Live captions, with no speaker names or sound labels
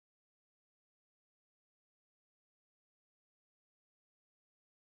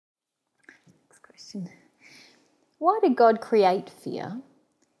question. Why did God create fear?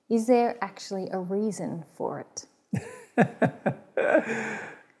 Is there actually a reason for it?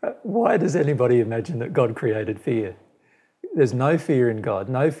 Why does anybody imagine that God created fear? There's no fear in God,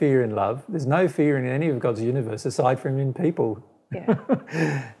 no fear in love. There's no fear in any of God's universe aside from in people.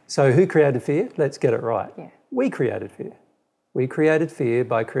 Yeah. So who created fear? Let's get it right. Yeah. We created fear. We created fear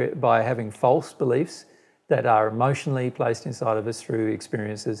by having false beliefs that are emotionally placed inside of us through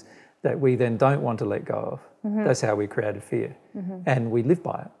experiences that we then don't want to let go of. Mm-hmm. That's how we created fear. Mm-hmm. And we live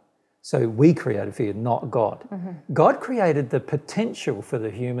by it. So we created fear, not God. Mm-hmm. God created the potential for the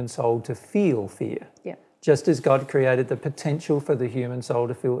human soul to feel fear. Yeah. Just as God created the potential for the human soul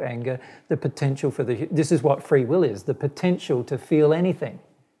to feel anger, the potential for this is what free will is, the potential to feel anything.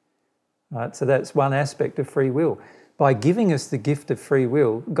 Right? So that's one aspect of free will. By giving us the gift of free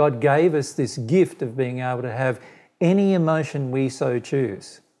will, God gave us this gift of being able to have any emotion we so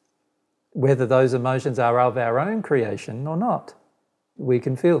choose. Whether those emotions are of our own creation or not, we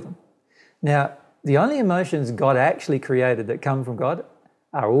can feel them. Now, the only emotions God actually created that come from God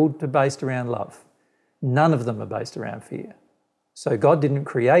are all based around love. None of them are based around fear. So God didn't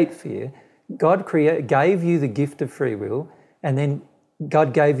create fear. God gave you the gift of free will, and then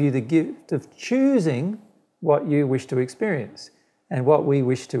God gave you the gift of choosing what you wish to experience. And what we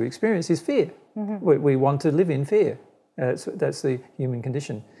wish to experience is fear. Mm-hmm. We want to live in fear. That's the human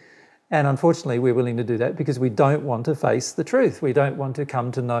condition. And unfortunately, we're willing to do that because we don't want to face the truth. We don't want to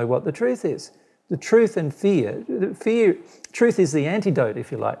come to know what the truth is. The truth and fear, truth is the antidote,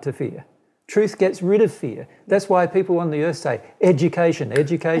 if you like, to fear. Truth gets rid of fear. That's why people on the earth say, education,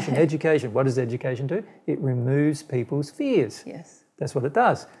 education, education. What does education do? It removes people's fears. Yes. That's what it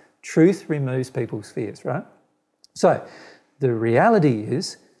does. Truth removes people's fears, right? So the reality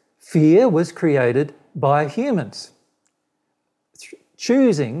is fear was created by humans.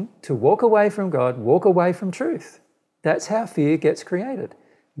 Choosing to walk away from God, walk away from truth. That's how fear gets created.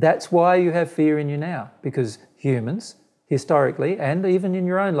 That's why you have fear in you now, because humans, historically, and even in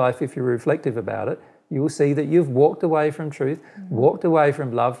your own life, if you're reflective about it, you will see that you've walked away from truth, walked away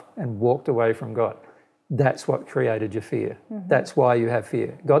from love, and walked away from God. That's what created your fear. Mm-hmm. That's why you have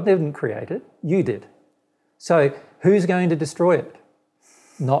fear. God didn't create it, you did. So who's going to destroy it?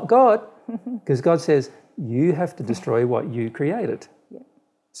 Not God, because God says, you have to destroy what you created.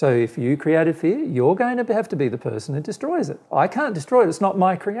 So if you created fear, you're going to have to be the person who destroys it. I can't destroy it. It's not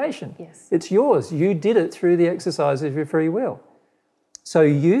my creation. Yes. It's yours. You did it through the exercise of your free will. So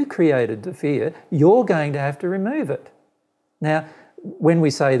you created the fear. You're going to have to remove it. Now, when I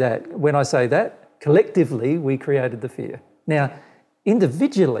say that, collectively, we created the fear. Now,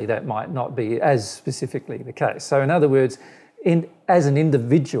 individually, that might not be as specifically the case. So in other words, as an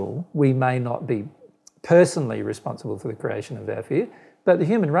individual, we may not be personally responsible for the creation of our fear, but the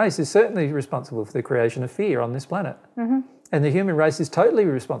human race is certainly responsible for the creation of fear on this planet. Mm-hmm. And the human race is totally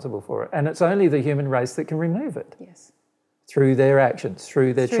responsible for it. And it's only the human race that can remove it. Yes. Through their actions,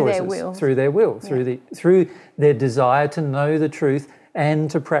 through their choices, through their will, through their desire to know the truth and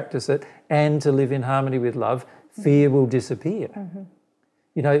to practice it and to live in harmony with love, fear will disappear. Mm-hmm.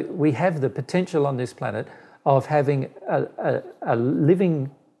 You know, we have the potential on this planet of having a living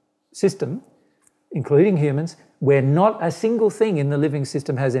system, including humans, where not a single thing in the living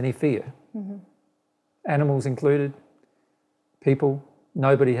system has any fear. Mm-hmm. Animals included, people,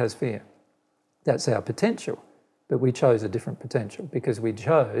 nobody has fear. That's our potential. But we chose a different potential because we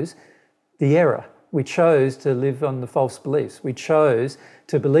chose the error. We chose to live on the false beliefs. We chose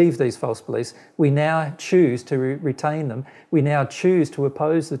to believe these false beliefs. We now choose to retain them. We now choose to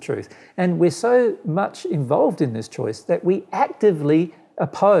oppose the truth. And we're so much involved in this choice that we actively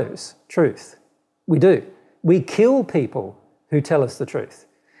oppose truth. We do. We kill people who tell us the truth.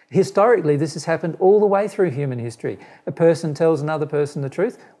 Historically, this has happened all the way through human history. A person tells another person the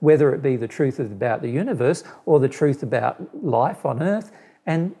truth, whether it be the truth about the universe or the truth about life on earth,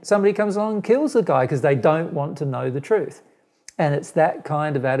 and somebody comes along and kills the guy because they don't want to know the truth. And it's that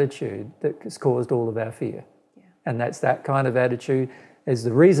kind of attitude that has caused all of our fear. Yeah. And that's that kind of attitude is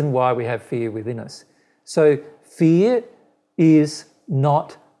the reason why we have fear within us. So fear is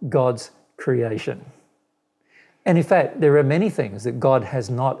not God's creation. And in fact, there are many things that God has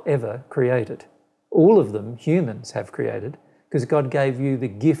not ever created. All of them humans have created because God gave you the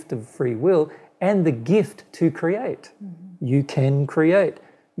gift of free will and the gift to create. Mm-hmm. You can create.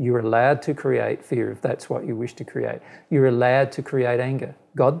 You're allowed to create fear if that's what you wish to create. You're allowed to create anger.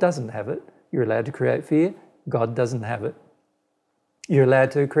 God doesn't have it. You're allowed to create fear. God doesn't have it. You're allowed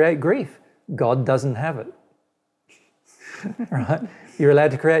to create grief. God doesn't have it. Right? You're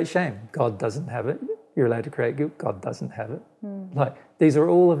allowed to create shame. God doesn't have it. You're allowed to create guilt. God doesn't have it. Mm. Like these are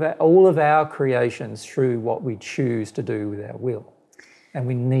all of our creations through what we choose to do with our will. And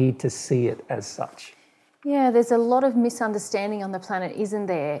we need to see it as such. Yeah, there's a lot of misunderstanding on the planet, isn't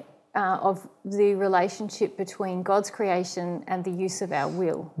there, of the relationship between God's creation and the use of our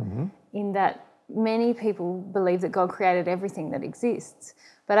will, in that many people believe that God created everything that exists,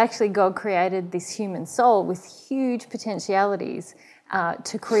 but actually God created this human soul with huge potentialities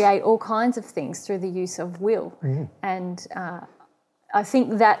to create all kinds of things through the use of will. And I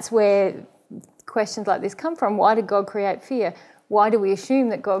think that's where questions like this come from. Why did God create fear? Why do we assume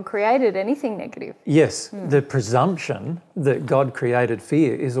that God created anything negative? Yes, the presumption that God created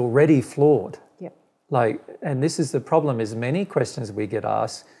fear is already flawed. Yep. And this is the problem, is many questions we get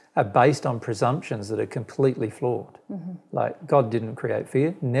asked are based on presumptions that are completely flawed. Like God didn't create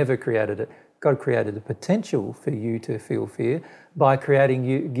fear, never created it. God created the potential for you to feel fear by giving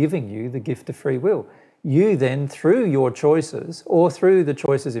you the gift of free will. You then, through your choices or through the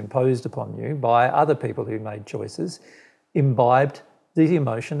choices imposed upon you by other people who made choices, imbibed the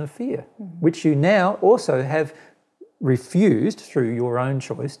emotion of fear, which you now also have refused through your own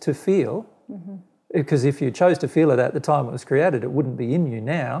choice to feel. Because if you chose to feel it at the time it was created, it wouldn't be in you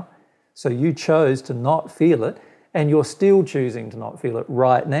now. So you chose to not feel it, and you're still choosing to not feel it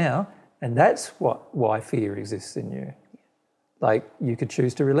right now. And that's why fear exists in you. Like you could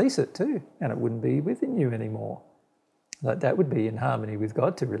choose to release it too, and it wouldn't be within you anymore. Like that would be in harmony with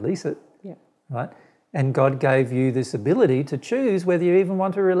God to release it, right? And God gave you this ability to choose whether you even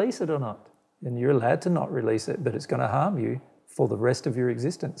want to release it or not. And you're allowed to not release it, but it's going to harm you for the rest of your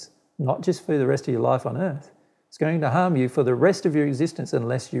existence, not just for the rest of your life on earth. It's going to harm you for the rest of your existence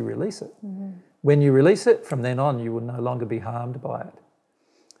unless you release it. When you release it, from then on, you will no longer be harmed by it.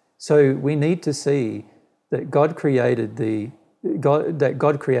 So we need to see that God created the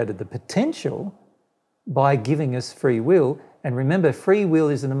potential by giving us free will. And remember, free will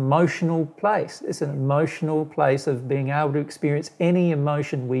is an emotional place. It's an emotional place of being able to experience any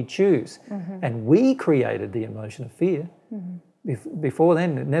emotion we choose. And we created the emotion of fear. Before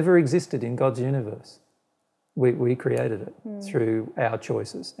then, it never existed in God's universe. We created it through our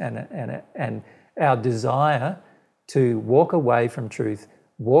choices and our desire to walk away from truth,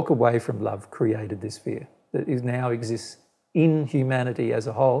 walk away from love, created this fear that now exists in humanity as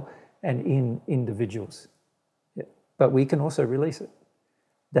a whole and in individuals. But we can also release it.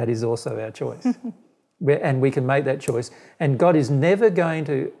 That is also our choice. And we can make that choice. And God is never going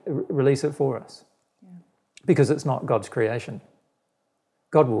to release it for us because it's not God's creation.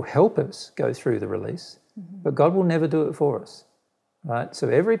 God will help us go through the release, but God will never do it for us. Right? So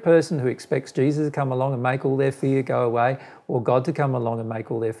every person who expects Jesus to come along and make all their fear go away, or God to come along and make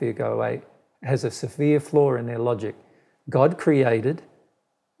all their fear go away, has a severe flaw in their logic. God created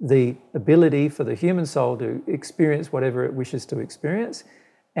the ability for the human soul to experience whatever it wishes to experience,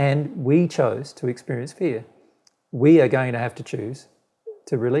 and we chose to experience fear. We are going to have to choose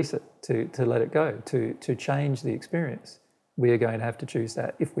to release it, to let it go, to change the experience. We are going to have to choose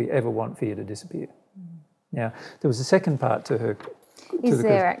that if we ever want fear to disappear. Now, there was a second part to her. Is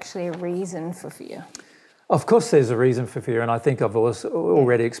there actually a reason for fear? Of course there's a reason for fear, and I think I've also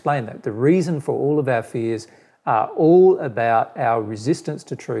already explained that. The reason for all of our fears are all about our resistance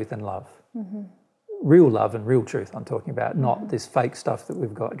to truth and love. Real love and real truth I'm talking about, not this fake stuff that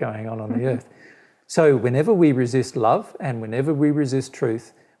we've got going on the earth. So whenever we resist love and whenever we resist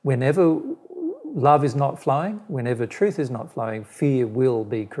truth, whenever love is not flowing, whenever truth is not flowing, fear will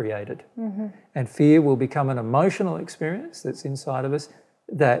be created. And fear will become an emotional experience that's inside of us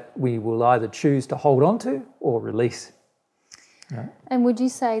that we will either choose to hold on to or release. Right? And would you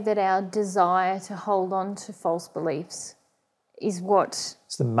say that our desire to hold on to false beliefs is what...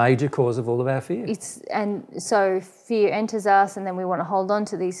 It's the major cause of all of our fear. And so fear enters us and then we want to hold on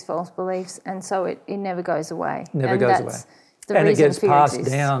to these false beliefs, and so it never goes away. Never goes away. And it gets passed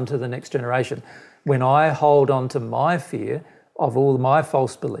down to the next generation. When I hold on to my fear of all my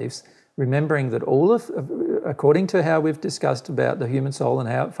false beliefs, remembering that according to how we've discussed about the human soul and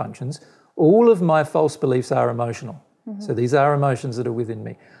how it functions, all of my false beliefs are emotional. So these are emotions that are within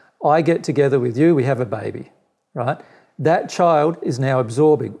me. I get together with you, we have a baby, right? That child is now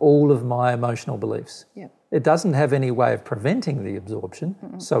absorbing all of my emotional beliefs. It doesn't have any way of preventing the absorption,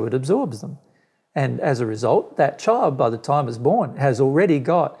 so it absorbs them. And as a result, that child, by the time it's born, has already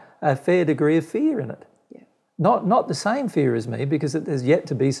got a fair degree of fear in it. Not the same fear as me, because it has yet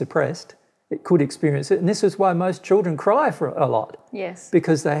to be suppressed. It could experience it. And this is why most children cry for a lot.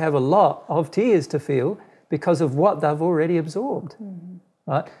 Because they have a lot of tears to feel because of what they've already absorbed.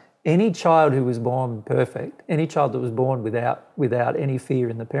 Right? Any child who was born perfect, any child that was born without any fear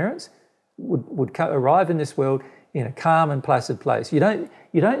in the parents, would arrive in this world in a calm and placid place. You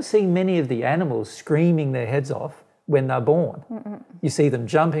don't see many of the animals screaming their heads off when they're born. You see them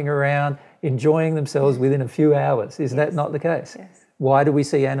jumping around, enjoying themselves within a few hours. Is that not the case? Yes. Why do we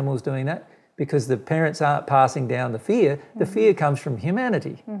see animals doing that? Because the parents aren't passing down the fear. The fear comes from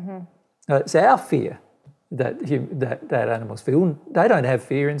humanity. It's our fear that animals feel. They don't have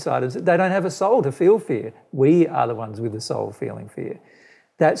fear inside of them. They don't have a soul to feel fear. We are the ones with the soul feeling fear.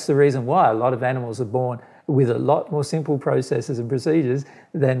 That's the reason why a lot of animals are born with a lot more simple processes and procedures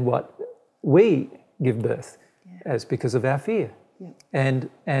than what we give birth. As because of our fear. And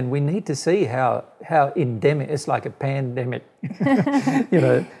we need to see how endemic, it's like a pandemic.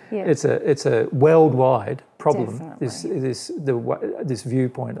 It's a worldwide problem, this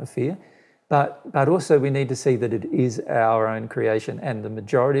viewpoint of fear. But also we need to see that it is our own creation, and the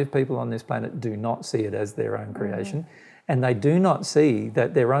majority of people on this planet do not see it as their own creation, and they do not see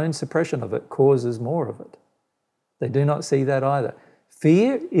that their own suppression of it causes more of it. They do not see that either.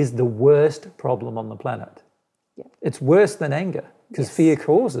 Fear is the worst problem on the planet. It's worse than anger, because fear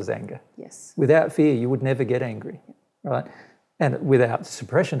causes anger. Without fear, you would never get angry, right? And without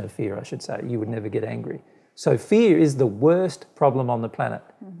suppression of fear, I should say, you would never get angry. So fear is the worst problem on the planet.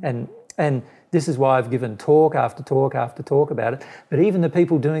 And this is why I've given talk after talk after talk about it. But even the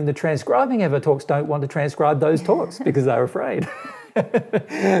people doing the transcribing of our talks don't want to transcribe those talks because they're afraid.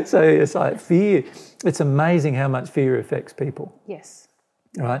 So it's like fear. It's amazing how much fear affects people. Yes.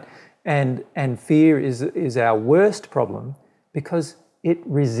 Right? And fear is our worst problem because it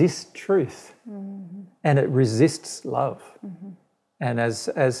resists truth and it resists love. And as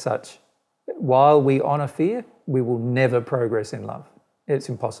such, while we honour fear, we will never progress in love. It's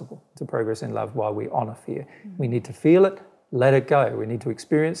impossible to progress in love while we honour fear. We need to feel it, let it go. We need to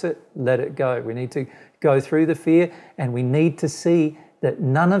experience it, let it go. We need to go through the fear, and we need to see that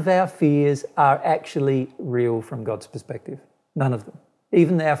none of our fears are actually real from God's perspective. None of them.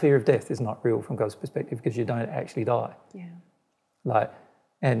 Even our fear of death is not real from God's perspective because you don't actually die.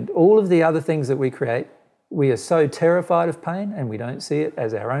 And all of the other things that we create, we are so terrified of pain and we don't see it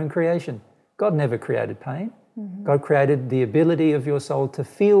as our own creation. God never created pain. God created the ability of your soul to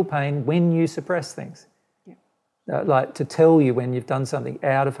feel pain when you suppress things. Like to tell you when you've done something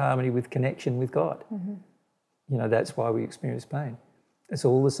out of harmony with connection with God. That's why we experience pain. It's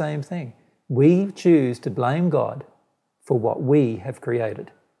all the same thing. We choose to blame God for what we have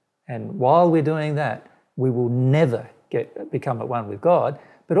created. And while we're doing that, we will never become at one with God,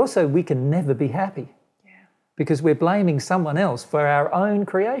 but also we can never be happy because we're blaming someone else for our own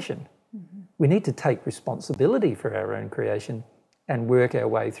creation. We need to take responsibility for our own creation and work our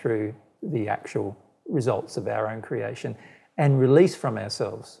way through the actual results of our own creation and release from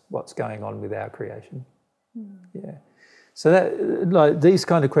ourselves what's going on with our creation. So these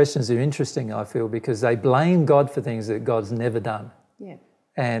kind of questions are interesting, I feel, because they blame God for things that God's never done.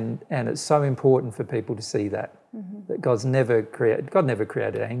 And it's so important for people to see that God never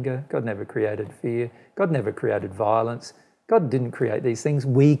created anger, God never created fear, God never created violence. God didn't create these things,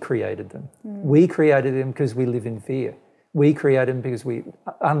 we created them. We created them because we live in fear. We create them because we're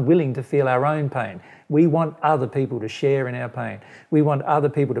unwilling to feel our own pain. We want other people to share in our pain. We want other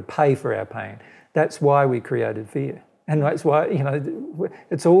people to pay for our pain. That's why we created fear. And that's why,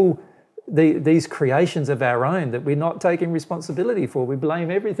 it's all these creations of our own that we're not taking responsibility for. We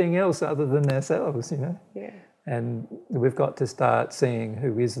blame everything else other than ourselves, And we've got to start seeing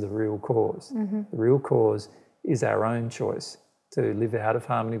who is the real cause. The real cause is our own choice to live out of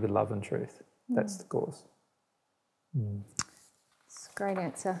harmony with love and truth. That's the cause. It's a great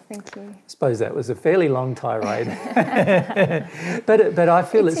answer, thank you. I suppose that was a fairly long tirade. but I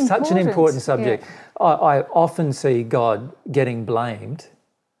feel it's such an important subject. I often see God getting blamed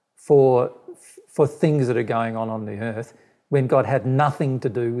for things that are going on the earth when God had nothing to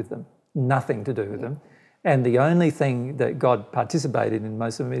do with them, And the only thing that God participated in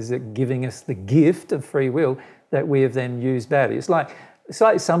most of them is giving us the gift of free will that we have then used badly. It's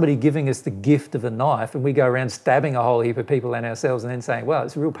like somebody giving us the gift of a knife and we go around stabbing a whole heap of people and ourselves and then saying, well,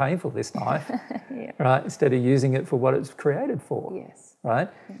 it's real painful, this knife, right? Instead of using it for what it's created for, right?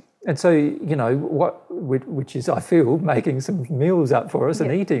 And so, which is, I feel, making some meals up for us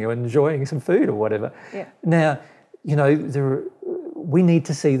and eating or enjoying some food or whatever. Now, we need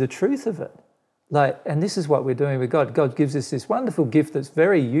to see the truth of it. And this is what we're doing with God. God gives us this wonderful gift that's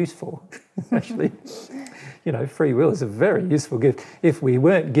very useful. Actually, free will is a very useful gift. If we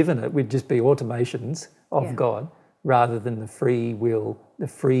weren't given it, we'd just be automations of God rather than the free will, the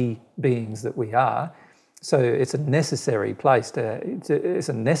free beings that we are. So it's a necessary it's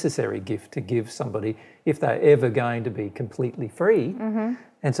a necessary gift to give somebody if they're ever going to be completely free.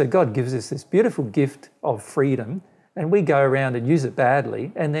 And so God gives us this beautiful gift of freedom, and we go around and use it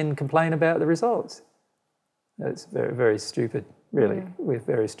badly and then complain about the results. That's very, very stupid, really. We're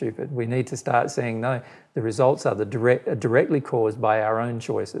very stupid. We need to start saying, no, the results are directly caused by our own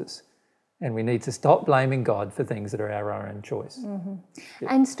choices. And we need to stop blaming God for things that are our own choice.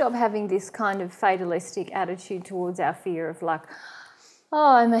 And stop having this kind of fatalistic attitude towards our fear of like,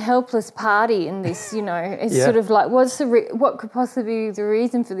 oh, I'm a helpless party in this, you know. It's sort of like, what could possibly be the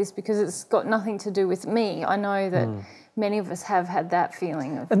reason for this? Because it's got nothing to do with me. I know that many of us have had that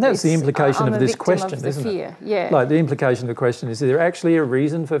feeling of and that's this, the implication I'm of a this victim question, of the isn't fear. it? Yeah. Like the implication of the question is there actually a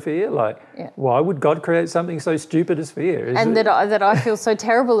reason for fear? Like, why would God create something so stupid as fear? That I feel so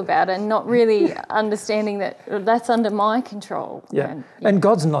terrible about, and not really understanding that that's under my control. Yeah. And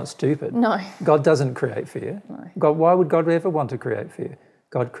God's not stupid. No. God doesn't create fear. No. Why would God ever want to create fear?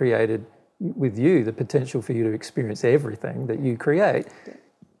 God created with you the potential for you to experience everything that you create.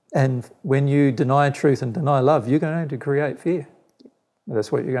 And when you deny truth and deny love, you're going to create fear. That's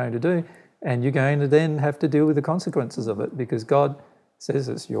what you're going to do. And you're going to then have to deal with the consequences of it, because God says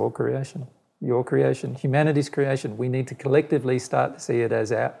it's your creation, humanity's creation. We need to collectively start to see it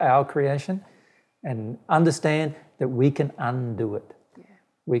as our creation and understand that we can undo it. Yeah.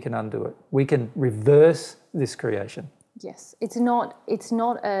 We can undo it. We can reverse this creation. Yes. It's not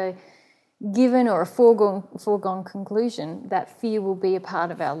a given or a foregone conclusion that fear will be a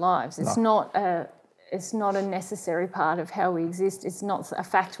part of our lives. It's not a necessary part of how we exist. It's not a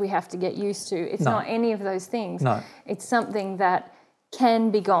fact we have to get used to. It's not any of those things. No. It's something that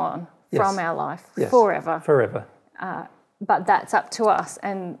can be gone from our life forever. Forever. But that's up to us,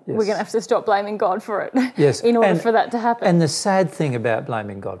 and we're going to have to stop blaming God for it in order for that to happen. And the sad thing about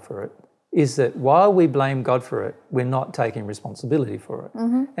blaming God for it is that while we blame God for it, we're not taking responsibility for it.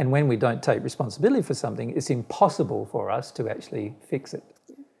 And when we don't take responsibility for something, it's impossible for us to actually fix it.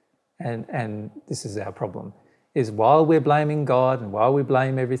 And this is our problem, is while we're blaming God and while we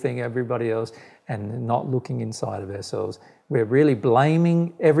blame everybody else and not looking inside of ourselves, we're really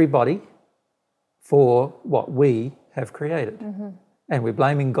blaming everybody for what we have created. And we're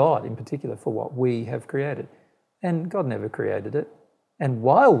blaming God in particular for what we have created. And God never created it. And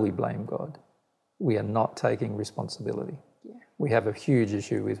while we blame God, we are not taking responsibility. Yeah. We have a huge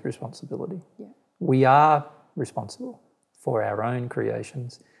issue with responsibility. Yeah. We are responsible for our own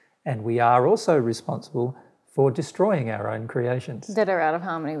creations, and we are also responsible for destroying our own creations. That are out of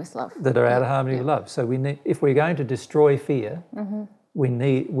harmony with love. That are out of harmony with love. So we need, if we're going to destroy fear,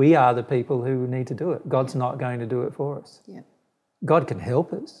 we are the people who need to do it. God's not going to do it for us. Yeah. God can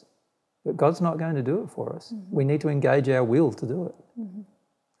help us, but God's not going to do it for us. We need to engage our will to do it.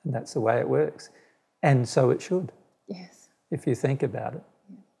 And that's the way it works. And so it should. Yes. If you think about it.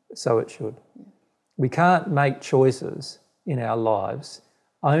 Yeah. So it should. Yeah. We can't make choices in our lives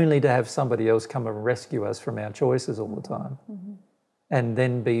only to have somebody else come and rescue us from our choices all the time and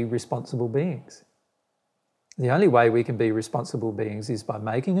then be responsible beings. The only way we can be responsible beings is by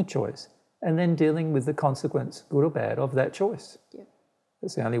making a choice and then dealing with the consequence, good or bad, of that choice. Yeah.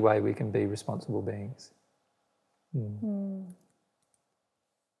 That's the only way we can be responsible beings.